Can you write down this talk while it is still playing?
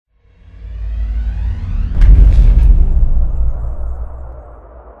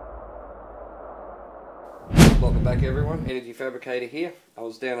back everyone, Energy Fabricator here. I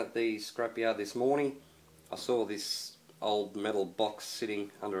was down at the scrapyard this morning. I saw this old metal box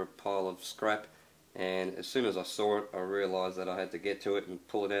sitting under a pile of scrap, and as soon as I saw it I realised that I had to get to it and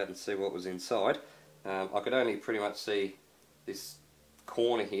pull it out and see what was inside. I could only pretty much see this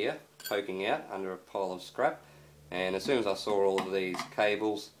corner here poking out under a pile of scrap, and as soon as I saw all of these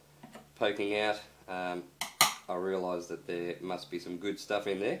cables poking out, I realised that there must be some good stuff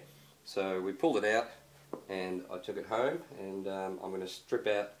in there. So we pulled it out and I took it home, and I'm going to strip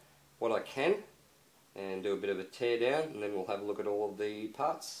out what I can and do a bit of a tear down, and then we'll have a look at all of the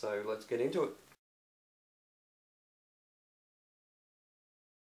parts. So let's get into it.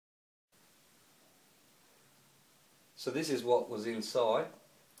 So this is what was inside.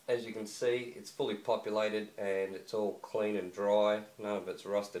 As you can see, it's fully populated and it's all clean and dry. None of it's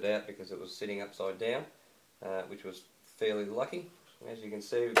rusted out because it was sitting upside down, which was fairly lucky. As you can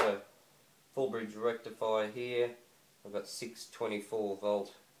see, we've got a full bridge rectifier here. I've got 6 24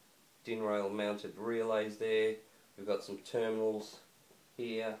 volt DIN rail mounted relays there. We've got some terminals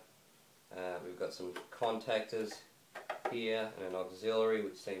here. We've got some contactors here and an auxiliary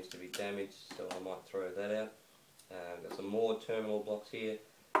which seems to be damaged, so I might throw that out. We've got some more terminal blocks here,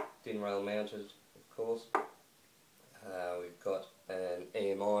 DIN rail mounted of course. We've got an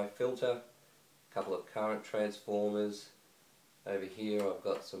EMI filter, a couple of current transformers. Over here I've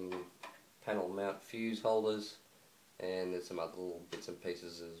got some panel mount fuse holders, and there's some other little bits and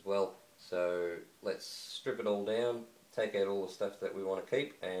pieces as well. So let's strip it all down, take out all the stuff that we want to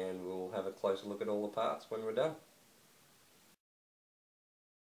keep, and we'll have a closer look at all the parts when we're done.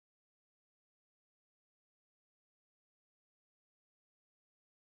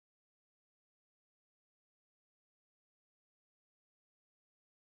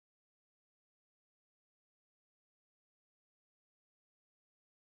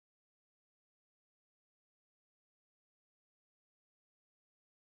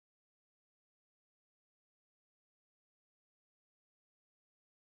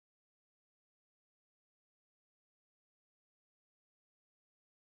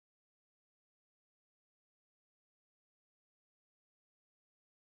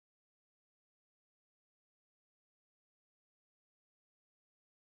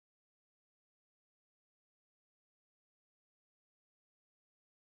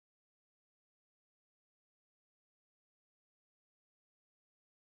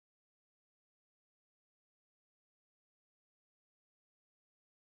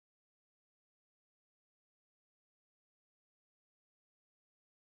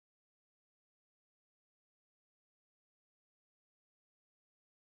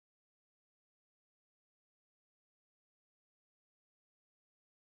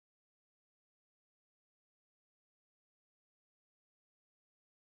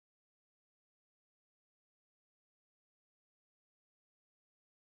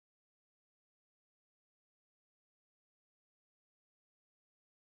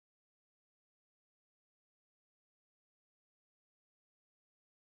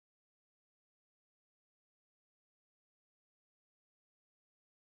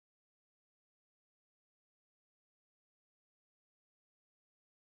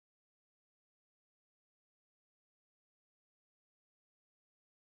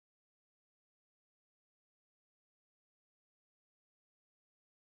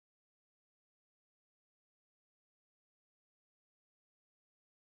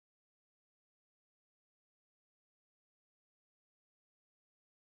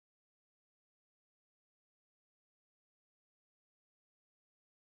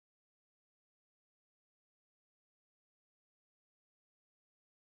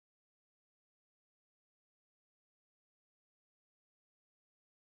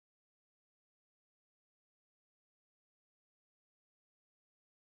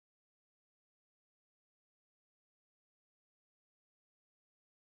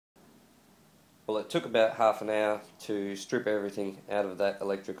 Well, it took about half an hour to strip everything out of that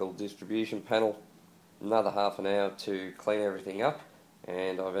electrical distribution panel, another half an hour to clean everything up,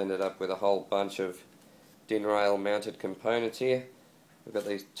 and I've ended up with a whole bunch of DIN rail mounted components here. We've got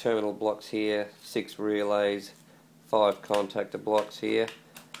these terminal blocks here, 6 relays, 5 contactor blocks here,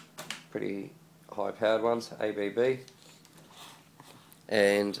 pretty high powered ones, ABB,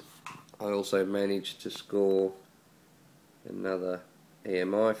 and I also managed to score another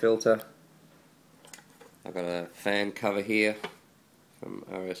EMI filter. I've got a fan cover here from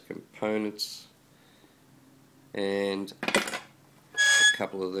RS Components, and a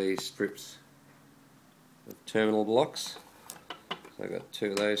couple of these strips of terminal blocks. So I've got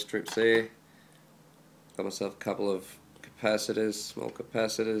 2 of those strips there. Got myself a couple of capacitors, small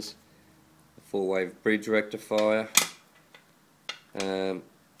capacitors, a full wave bridge rectifier.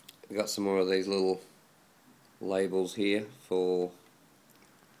 We've got some more of these little labels here for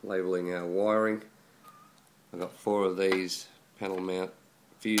labelling our wiring. I've got 4 of these panel mount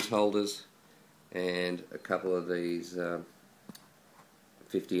fuse holders and a couple of these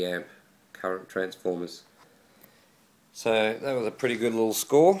 50 amp current transformers. So that was a pretty good little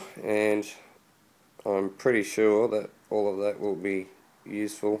score, and I'm pretty sure that all of that will be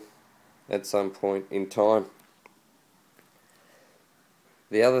useful at some point in time.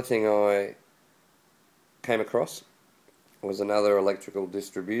 The other thing I came across was another electrical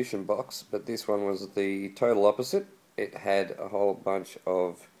distribution box, but this one was the total opposite. It had a whole bunch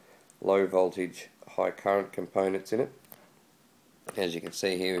of low voltage, high current components in it. As you can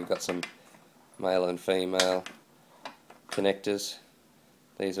see here, we've got some male and female connectors.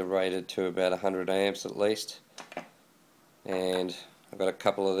 These are rated to about 100 amps at least, and I've got a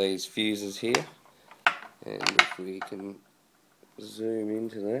couple of these fuses here, and if we can zoom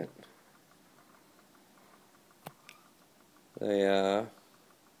into that, they are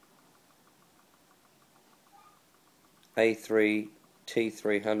A3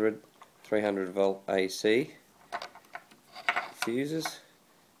 T300 300 volt AC fuses,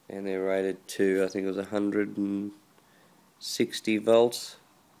 and they're rated to, I think it was 160 volts.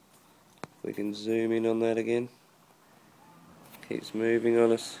 We can zoom in on that again. Keeps moving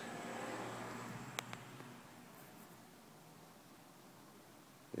on us.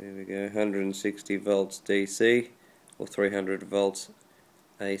 There we go, 160 volts DC or 300 volts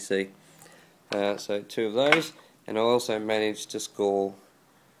AC. So 2 of those, and I also managed to score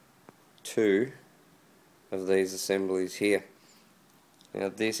 2 of these assemblies here. Now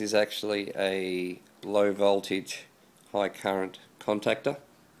this is actually a low voltage, high current contactor.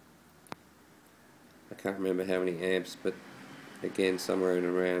 I can't remember how many amps, but again somewhere in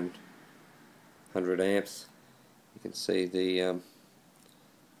around 100 amps. You can see the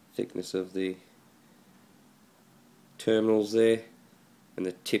thickness of the terminals there, and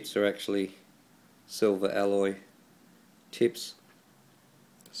the tips are actually silver alloy tips,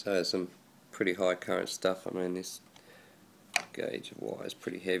 so some pretty high current stuff. I mean, this gauge of wire is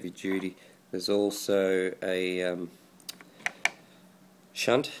pretty heavy duty. There's also a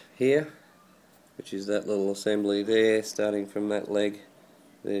shunt here, which is that little assembly there, starting from that leg.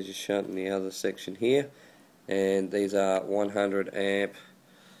 There's your shunt in the other section here, and these are 100 amp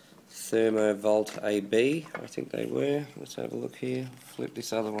thermovolt AB, I think they were. Let's have a look here. Flip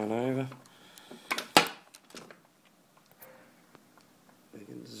this other one over. We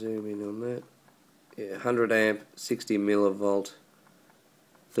can zoom in on that. Yeah, 100 amp 60 millivolt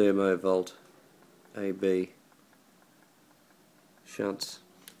thermovolt AB shunts,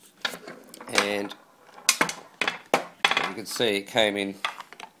 and you can see it came in,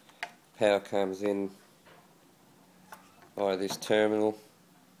 power comes in by this terminal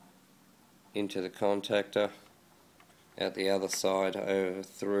into the contactor, out the other side over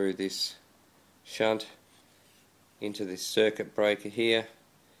through this shunt into this circuit breaker here,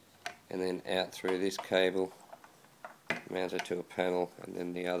 and then out through this cable mounted to a panel, and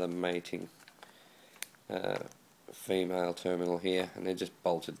then the other mating female terminal here, and they're just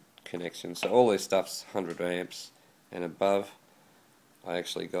bolted connections. So all this stuff's 100 amps and above. I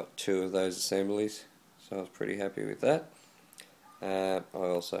actually got 2 of those assemblies, so I was pretty happy with that. I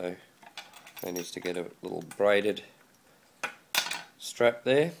also managed to get a little braided strap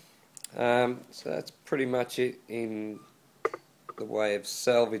there. So that's pretty much it in the way of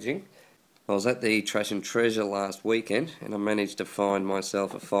salvaging. I was at the Trash and Treasure last weekend, and I managed to find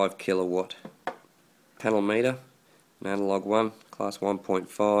myself a 5 kilowatt panel meter, an analog one, class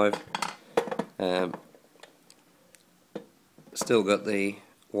 1.5. Still got the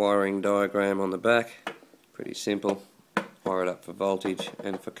wiring diagram on the back, pretty simple. Wire it up for voltage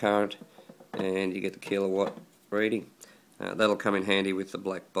and for current, and you get the kilowatt reading. That'll come in handy with the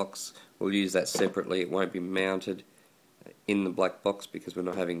black box. We'll use that separately. It won't be mounted in the black box because we're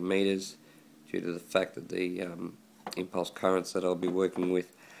not having meters, due to the fact that the impulse currents that I'll be working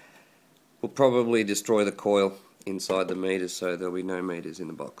with will probably destroy the coil inside the meters, so there'll be no meters in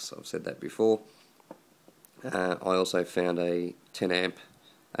the box. I've said that before. I also found a 10 amp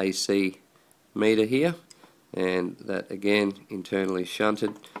AC meter here, and that again internally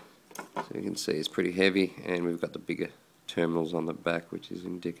shunted, so you can see it's pretty heavy, and we've got the bigger terminals on the back, which is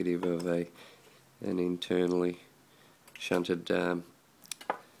indicative of an internally shunted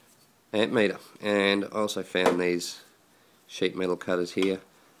amp meter. And I also found these sheet metal cutters here,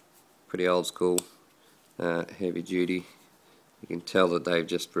 pretty old school, heavy duty. You can tell that they've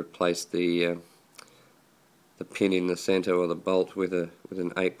just replaced the pin in the center, or the bolt, with an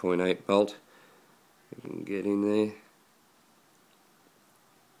 8.8 bolt. You can get in there,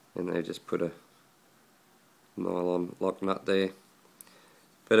 and they just put a nylon lock nut there.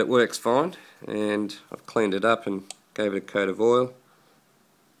 But it works fine, and I've cleaned it up and gave it a coat of oil,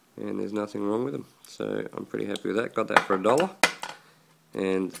 and there's nothing wrong with them. So I'm pretty happy with that. Got that for $1.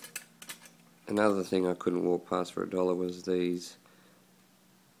 And another thing I couldn't walk past for $1 was these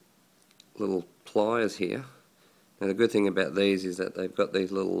little pliers here. Now the good thing about these is that they've got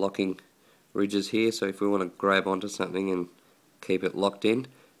these little locking ridges here, so if we want to grab onto something and keep it locked in,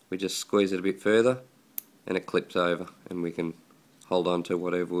 we just squeeze it a bit further and it clips over, and we can hold on to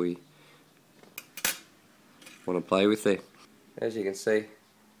whatever we want to play with there. As you can see,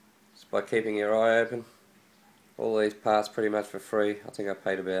 just by keeping your eye open, all these parts pretty much for free. I think I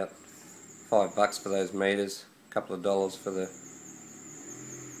paid about $5 for those meters, a couple of dollars for the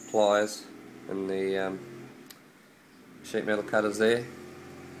pliers and the sheet metal cutters there.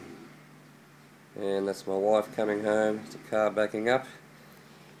 And that's my wife coming home, the car backing up,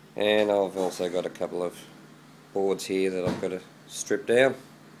 and I've also got a couple of boards here that I've got to strip down.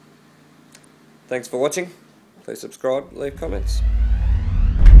 Thanks for watching. Please subscribe, leave comments.